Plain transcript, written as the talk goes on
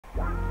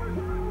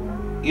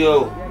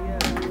Yo.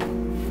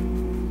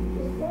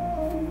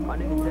 I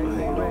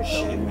ain't no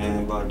shit,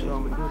 man. About to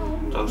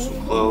throw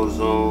some clothes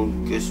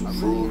on, get some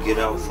food, get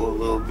out for a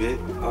little bit.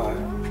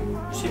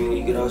 Alright. See me when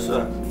you get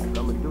outside.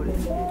 I'ma do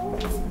this.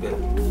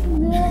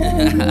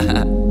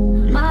 Yeah.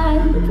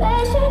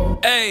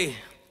 Hey.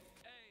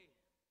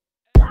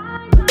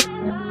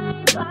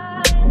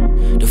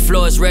 The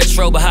floor is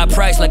retro, but high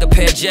price like a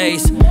pair of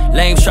J's.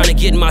 Lames trying to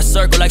get in my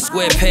circle like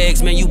square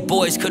pegs. Man, you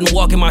boys couldn't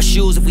walk in my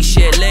shoes if we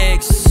shared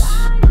legs.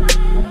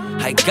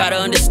 I gotta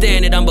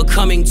understand that I'm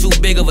becoming too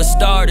big of a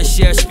star to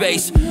share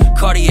space.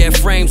 Cartier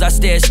frames, I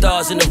stare at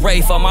stars in the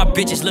Wraith. All my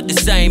bitches look the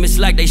same, it's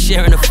like they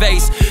sharing a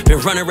face. Been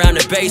running around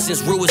the base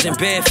since Rue was in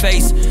bare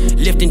face.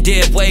 Lifting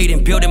dead weight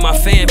and building my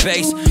fan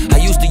base. I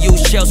used to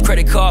use Shell's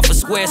credit card for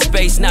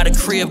Squarespace. Now the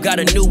crib got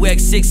a new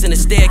X6 in the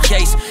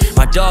staircase.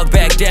 My dog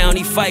back down,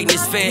 he fighting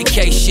his fan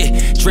case.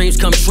 Shit, dreams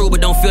come true but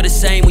don't feel the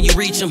same when you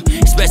reach them.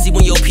 Especially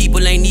when your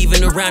people ain't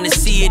even around to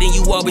see it. And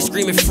you always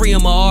screaming free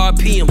him or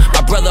RP him.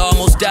 My brother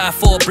almost died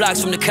 4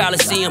 blocks from the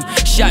Coliseum.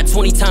 Shot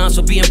 20 times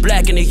for being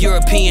black and a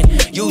European.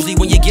 Usually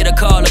when you get a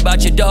call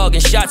about your dog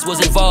and shots was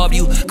involved,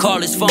 you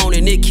call his phone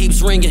and it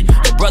keeps ringing.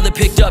 The brother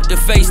picked up the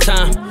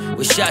FaceTime.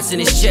 With shots in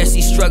his chest,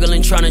 he's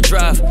struggling trying to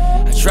drive.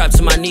 I dropped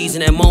to my knees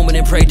in that moment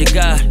and prayed to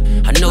God.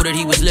 I know that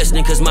he was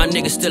listening cause my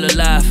nigga's still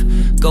alive.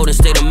 Golden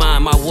state of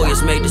mind, my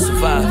warriors made to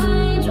survive.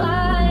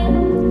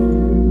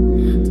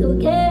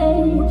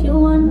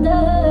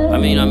 I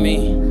mean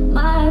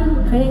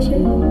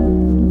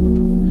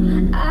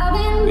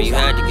you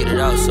had to get it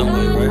out some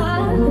way, right?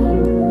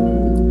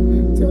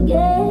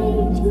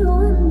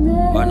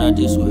 Why not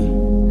this way?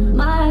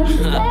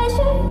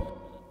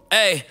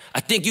 Hey, I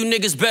think you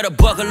niggas better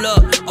buckle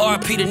up.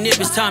 RP the nip,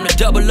 it's time to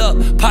double up.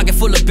 Pocket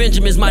full of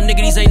Benjamins, my nigga,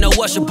 these ain't no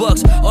Usher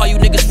bucks. All you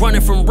niggas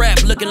running from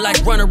rap, looking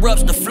like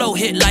runner-ups. The flow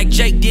hit like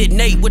Jake did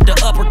Nate with the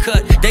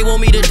uppercut. They want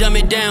me to dumb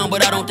it down,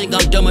 but I don't think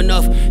I'm dumb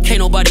enough. Can't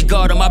nobody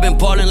guard them, I've been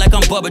ballin' like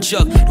I'm Bubba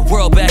Chuck. The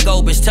world back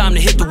open, it's time to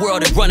hit the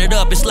world and run it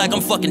up. It's like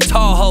I'm fucking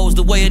tall hoes,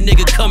 the way a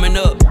nigga coming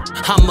up.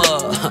 I'm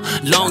a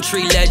Long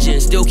Tree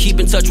legend, still keep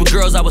in touch with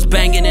girls I was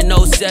banging in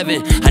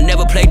 07. I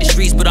never played the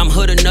streets, but I'm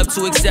hood enough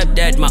to accept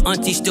that. My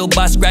auntie still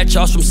buy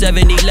scratch-offs from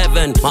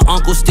 7-Eleven. My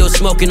uncle still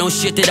smoking on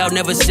shit that I'll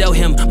never sell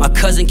him. My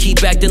cousin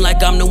keep acting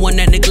like I'm the one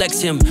that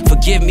neglects him.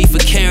 Forgive me for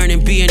caring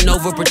and being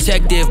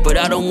overprotective, but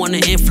I don't wanna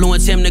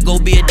influence him to go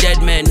be a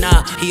dead man.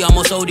 Nah, he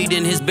almost OD'd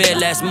in his bed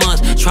last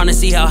month. Trying to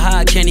see how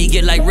high can he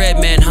get like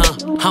Redman, huh?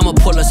 I'ma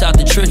pull us out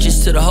the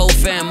trenches to the whole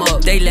fam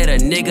up. They let a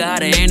nigga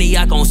out of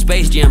Antioch on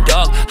Space Jam,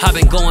 dog. I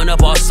been going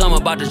up all summer,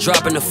 about to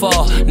drop in the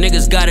fall.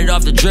 Niggas got it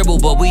off the dribble,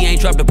 but we ain't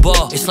dropped the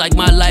ball. It's like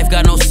my life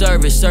got no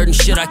service, certain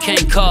shit I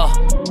can't call.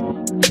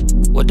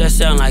 What that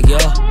sound like,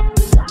 y'all?